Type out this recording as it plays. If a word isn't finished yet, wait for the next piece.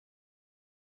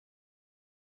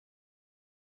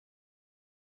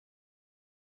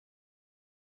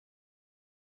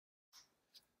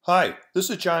Hi,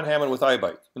 this is John Hammond with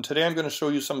iBike, and today I'm going to show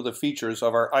you some of the features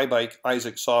of our iBike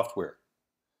Isaac software.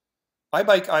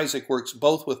 iBike Isaac works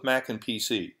both with Mac and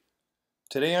PC.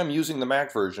 Today I'm using the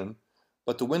Mac version,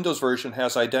 but the Windows version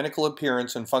has identical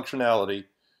appearance and functionality,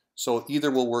 so either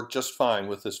will work just fine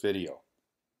with this video.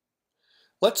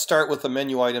 Let's start with the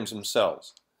menu items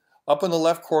themselves. Up in the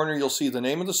left corner you'll see the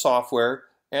name of the software,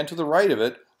 and to the right of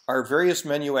it are various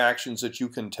menu actions that you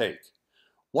can take.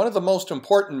 One of the most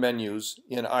important menus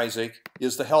in Isaac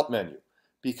is the Help menu,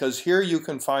 because here you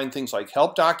can find things like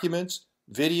help documents,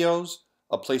 videos,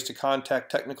 a place to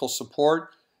contact technical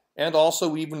support, and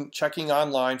also even checking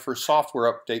online for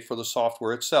software update for the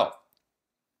software itself.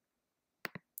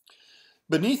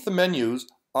 Beneath the menus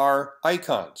are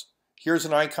icons. Here's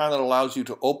an icon that allows you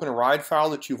to open a ride file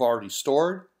that you've already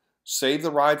stored, save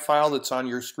the ride file that's on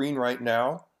your screen right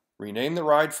now, rename the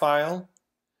ride file,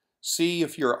 see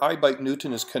if your iBike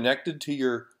Newton is connected to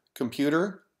your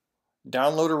computer,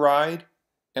 download a ride,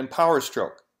 and power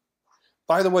stroke.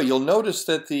 By the way, you'll notice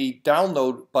that the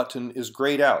download button is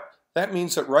grayed out. That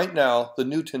means that right now the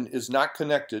Newton is not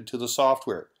connected to the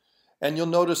software. And you'll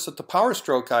notice that the power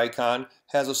stroke icon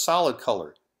has a solid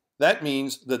color. That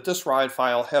means that this ride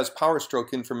file has power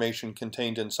stroke information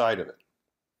contained inside of it.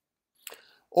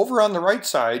 Over on the right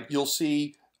side, you'll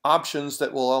see options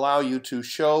that will allow you to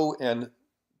show and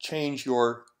change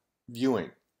your viewing.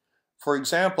 For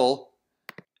example,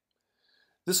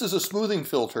 this is a smoothing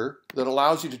filter that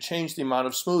allows you to change the amount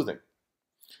of smoothing.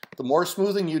 The more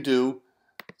smoothing you do,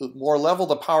 the more level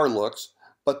the power looks,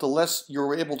 but the less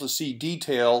you're able to see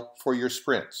detail for your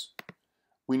sprints.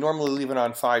 We normally leave it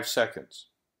on 5 seconds.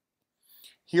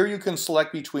 Here you can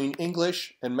select between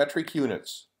English and metric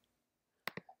units.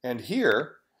 And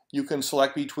here you can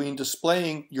select between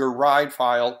displaying your ride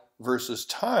file versus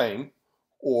time,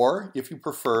 or, if you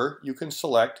prefer, you can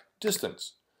select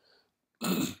distance.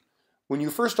 When you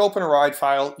first open a ride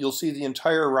file, you'll see the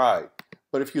entire ride.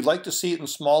 But if you'd like to see it in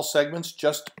small segments,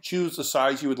 just choose the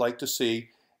size you would like to see,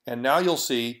 and now you'll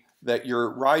see that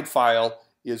your ride file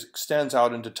extends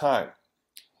out into time.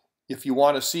 If you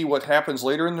want to see what happens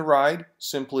later in the ride,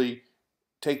 simply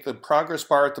take the progress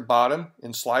bar at the bottom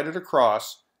and slide it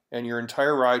across, and your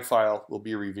entire ride file will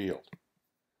be revealed.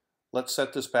 Let's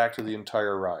set this back to the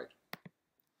entire ride.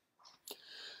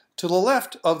 To the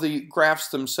left of the graphs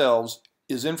themselves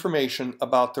is information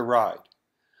about the ride.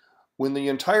 When the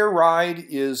entire ride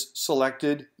is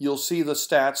selected, you'll see the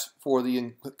stats for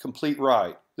the complete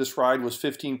ride. This ride was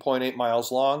 15.8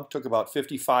 miles long, took about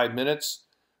 55 minutes,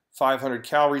 500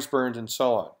 calories burned, and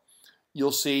so on.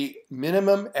 You'll see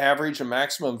minimum, average, and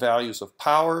maximum values of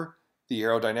power, the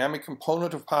aerodynamic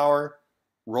component of power,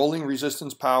 rolling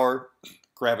resistance power,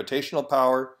 gravitational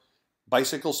power,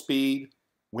 bicycle speed,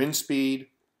 wind speed,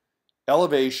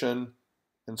 elevation,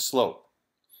 and slope.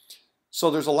 So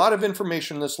there's a lot of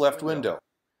information in this left window.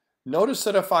 Notice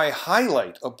that if I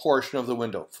highlight a portion of the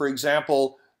window, for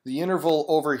example, the interval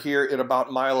over here at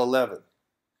about mile 11,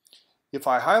 if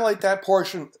I highlight that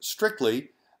portion strictly,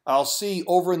 I'll see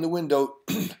over in the window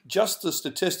just the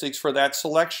statistics for that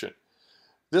selection.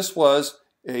 This was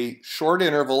a short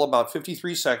interval, about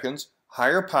 53 seconds,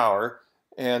 higher power,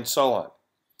 and so on.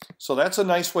 So that's a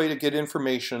nice way to get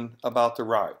information about the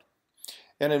ride.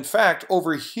 And in fact,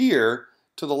 over here,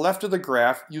 to the left of the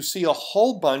graph, you see a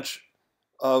whole bunch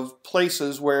of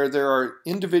places where there are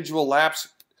individual laps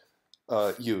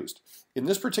used. In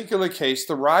this particular case,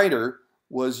 the rider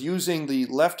was using the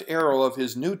left arrow of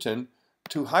his Newton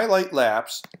to highlight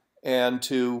laps and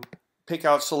to pick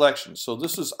out selections. So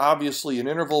this is obviously an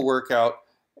interval workout,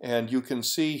 and you can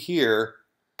see here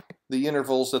the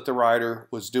intervals that the rider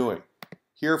was doing.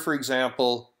 Here, for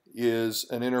example, is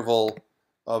an interval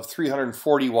of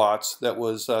 340 watts that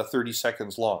was 30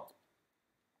 seconds long.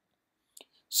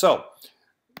 So,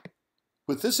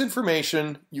 with this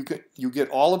information, you get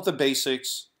all of the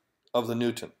basics of the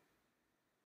Newton.